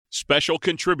Special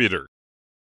contributor.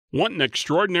 Want an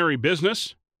extraordinary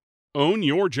business? Own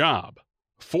your job.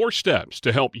 4 steps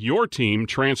to help your team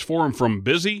transform from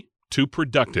busy to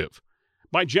productive.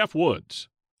 By Geoff Woods.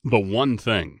 The One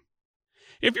Thing.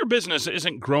 If your business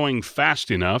isn't growing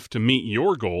fast enough to meet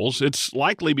your goals, it's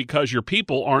likely because your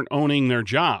people aren't owning their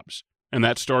jobs, and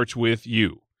that starts with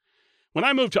you. When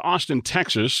I moved to Austin,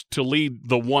 Texas to lead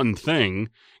The One Thing,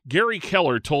 Gary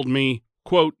Keller told me,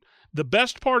 quote, "The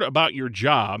best part about your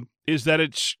job is that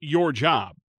it's your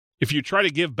job. If you try to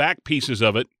give back pieces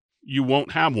of it, you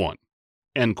won't have one."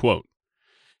 End quote.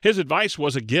 His advice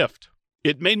was a gift.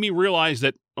 It made me realize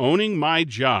that owning my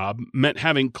job meant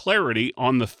having clarity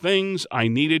on the things I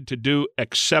needed to do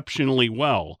exceptionally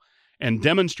well and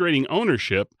demonstrating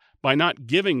ownership by not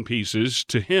giving pieces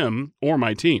to him or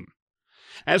my team.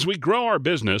 As we grow our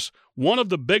business, one of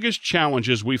the biggest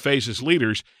challenges we face as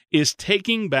leaders is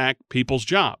taking back people's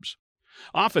jobs.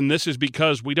 Often this is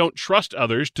because we don't trust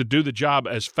others to do the job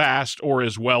as fast or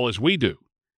as well as we do.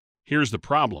 Here's the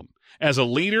problem. As a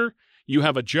leader, you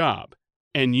have a job,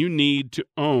 and you need to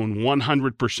own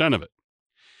 100% of it.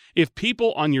 If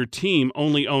people on your team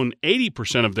only own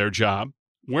 80% of their job,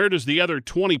 where does the other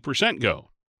 20% go?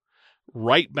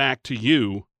 Right back to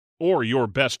you or your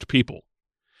best people.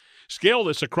 Scale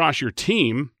this across your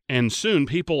team, and soon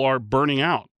people are burning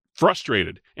out,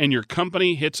 frustrated, and your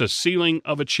company hits a ceiling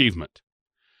of achievement.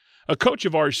 A coach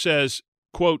of ours says,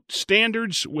 quote,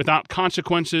 "Standards without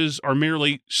consequences are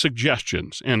merely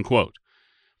suggestions," end quote.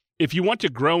 If you want to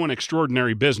grow an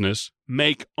extraordinary business,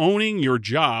 make owning your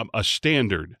job a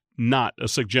standard, not a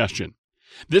suggestion.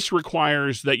 This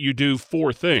requires that you do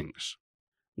 4 things.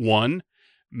 1,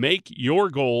 make your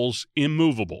goals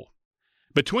immovable.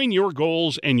 Between your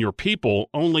goals and your people,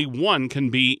 only one can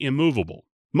be immovable.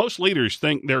 Most leaders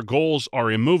think their goals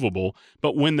are immovable,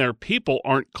 but when their people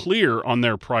aren't clear on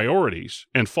their priorities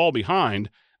and fall behind,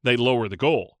 they lower the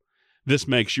goal. This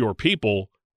makes your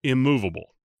people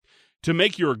immovable. To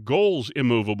make your goals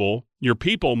immovable, your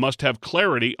people must have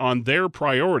clarity on their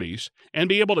priorities and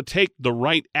be able to take the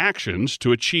right actions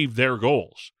to achieve their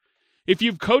goals. If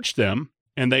you've coached them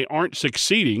and they aren't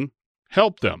succeeding,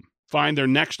 help them find their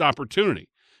next opportunity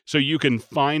so you can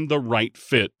find the right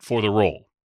fit for the role.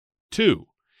 2,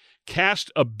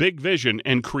 cast a big vision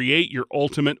and create your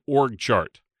ultimate org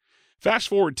chart. Fast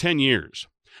forward 10 years.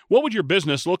 What would your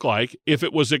business look like if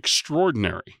it was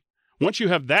extraordinary? Once you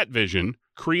have that vision,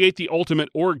 create the ultimate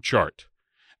org chart.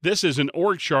 This is an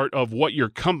org chart of what your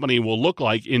company will look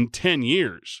like in 10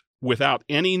 years without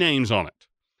any names on it.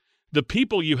 The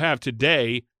people you have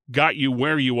today got you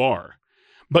where you are,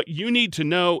 but you need to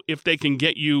know if they can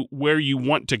get you where you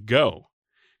want to go.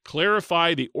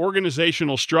 Clarify the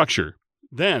organizational structure.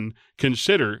 Then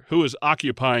consider who is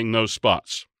occupying those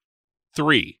spots.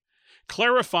 3,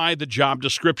 clarify the job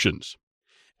descriptions.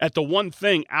 At The One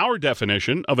Thing, our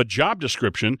definition of a job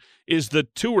description is the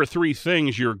 2 or 3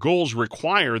 things your goals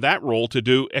require that role to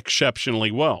do exceptionally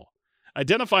well.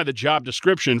 Identify the job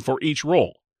description for each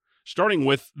role, starting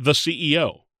with the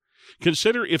CEO.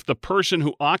 Consider if the person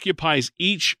who occupies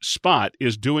each spot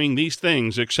is doing these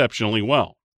things exceptionally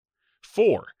well.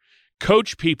 4,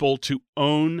 coach people to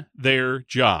own their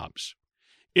jobs.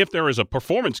 If there is a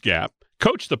performance gap,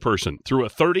 coach the person through a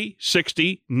 30,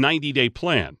 60, 90-day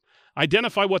plan.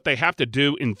 Identify what they have to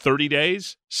do in 30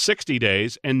 days, 60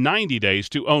 days, and 90 days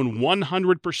to own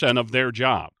 100% of their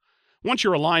job. Once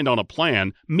you're aligned on a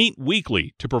plan, meet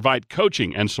weekly to provide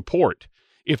coaching and support.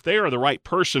 If they are the right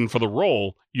person for the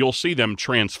role, you'll see them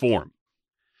transform.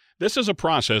 This is a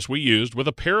process we used with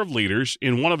a pair of leaders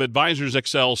in one of Advisors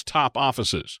Excel's top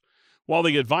offices. While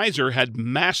the advisor had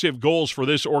massive goals for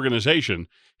this organization,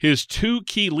 his 2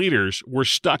 key leaders were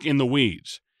stuck in the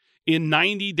weeds. In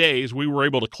 90 days, we were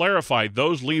able to clarify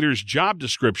those leaders' job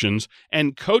descriptions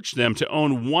and coach them to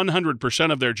own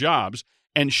 100% of their jobs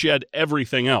and shed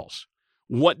everything else.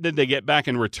 What did they get back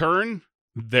in return?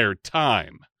 Their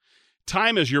time.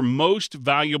 Time is your most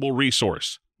valuable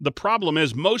resource. The problem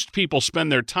is most people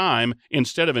spend their time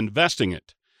instead of investing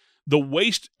it. The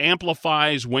waste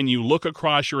amplifies when you look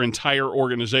across your entire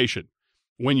organization.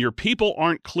 When your people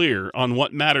aren't clear on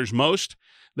what matters most,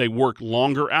 they work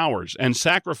longer hours and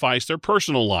sacrifice their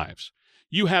personal lives.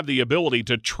 You have the ability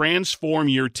to transform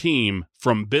your team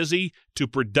from busy to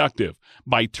productive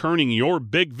by turning your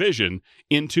big vision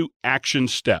into action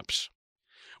steps.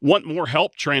 Want more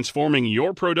help transforming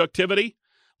your productivity?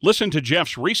 Listen to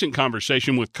Geoff's recent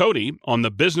conversation with Cody on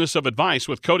the Business of Advice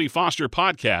with Cody Foster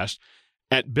podcast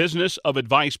at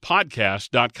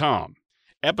businessofadvicepodcast.com.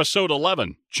 Episode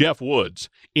 11, Geoff Woods.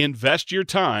 Invest your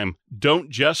time. Don't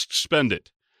just spend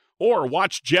it. Or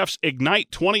watch Geoff's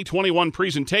Ignite 2021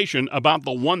 presentation about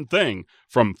the one thing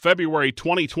from February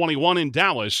 2021 in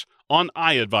Dallas on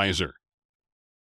iAdvisor.